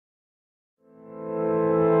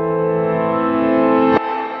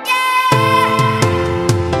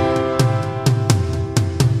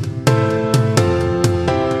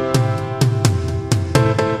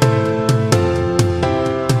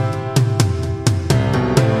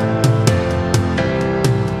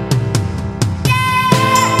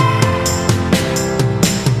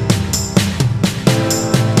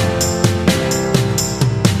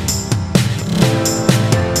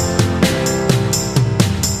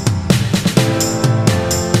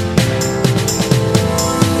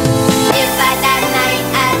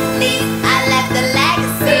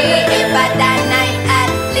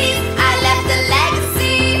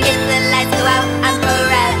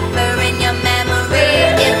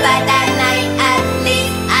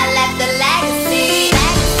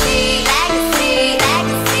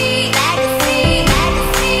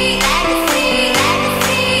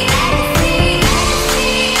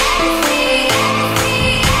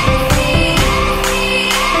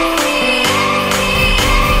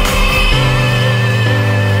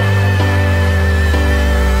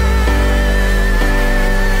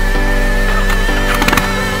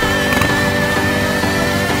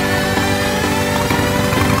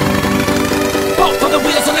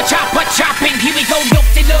wheels on the chopper, chopping. Here we go,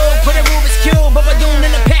 dope-de-dope. Put a Rubik's Cube, a balloon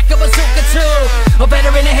in a pack of bazooka too. A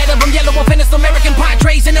veteran ahead of them, Yelawolf and the Slumerican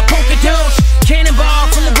Padres in the polka dosh. Cannonball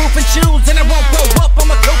from the roof and shoes, and I won't blow up,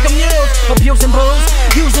 I'ma coke them mules. Abusing bulls,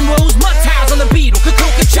 using rules, mud tiles on the beat, or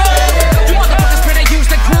coca chew. You motherfuckers better use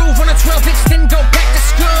the groove on a 12-inch, then go back to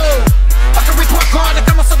school. I can report card like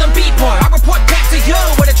I'm a southern b-boy. I report back to you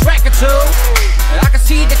with a track or two. I can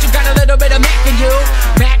see that you got a little bit of Mac in you.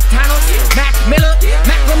 Mac Tunnels, Mac Miller,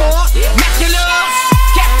 Mac Lamore, Mac Yelawolf.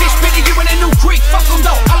 Catfish spitting you in a new creek. Fuck them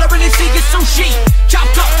though, all I really see is sushi.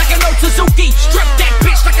 Chopped up like an old Suzuki. Strip that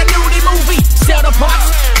bitch like a nudie movie. Sell the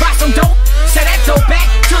parts, buy some dope. Sell that dope back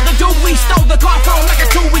to the dude we stole the car from. Like a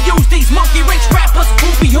tool we use these monkey wrench rappers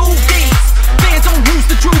who behoove these. Fans don't use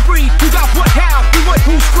the true breed. Who got what, how, who what,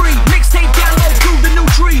 who's free. Mixtape download through the new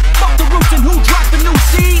tree. Fuck the roots and who dropped the new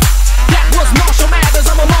seed. That was Marshall Mathers,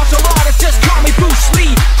 I'm a martial artist, just call me Bruce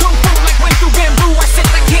Lee. Kung Fu like went through bamboo, I sit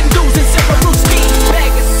like Hindus and sip a brewski.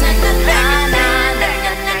 Vegas,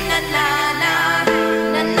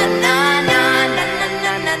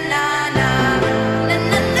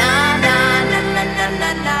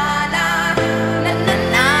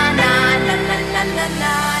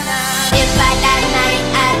 If I die night,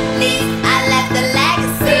 at least I left a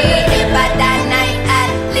legacy. If I die night,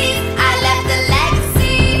 at least I left a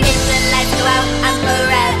legacy. If the lights go out, I'm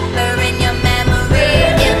forever in your memory.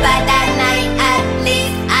 If I die night, at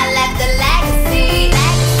least I left a legacy.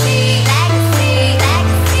 Legacy, legacy,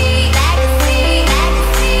 legacy, legacy,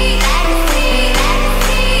 legacy,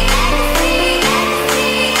 legacy, legacy,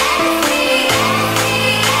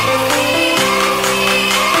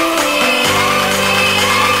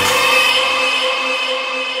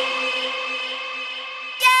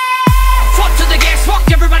 fuck to the gas, fuck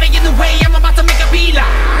everybody in the way. I'm about to make a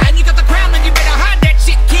beeline. You got the crown and you better hide that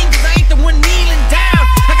shit, king, cause I ain't the one kneeling down.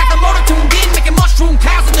 I got the motor tuned in, making mushroom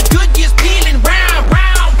clouds and the good years peeling round,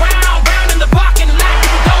 round, round, round in the parking lot.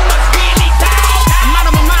 People don't look really down. I'm out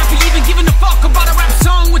of my mind for even giving a fuck about a rap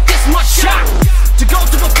song with this much shock. To go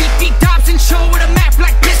to a Fefe Dobson show with a map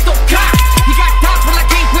like pistol cock. You got doubts, but I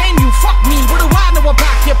can't blame you. Fuck me, what do I know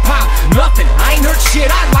about hip-hop? Nothing, I ain't heard shit.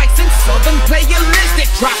 I license Southern playalistic.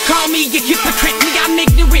 Drop, call me a hypocrite, me I'm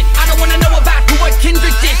ignorant. I don't wanna know about who what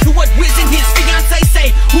Kendrick did, who what Wiz and his fiancé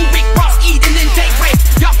say, who Rick Ross eat and then take rape.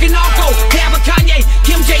 Y'all can all go, have a Kanye,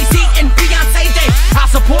 Kim, Jay-Z and Beyonce Day. I'll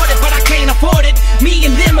support it, but I can't afford it. Me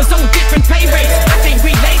and them is on different pay rates.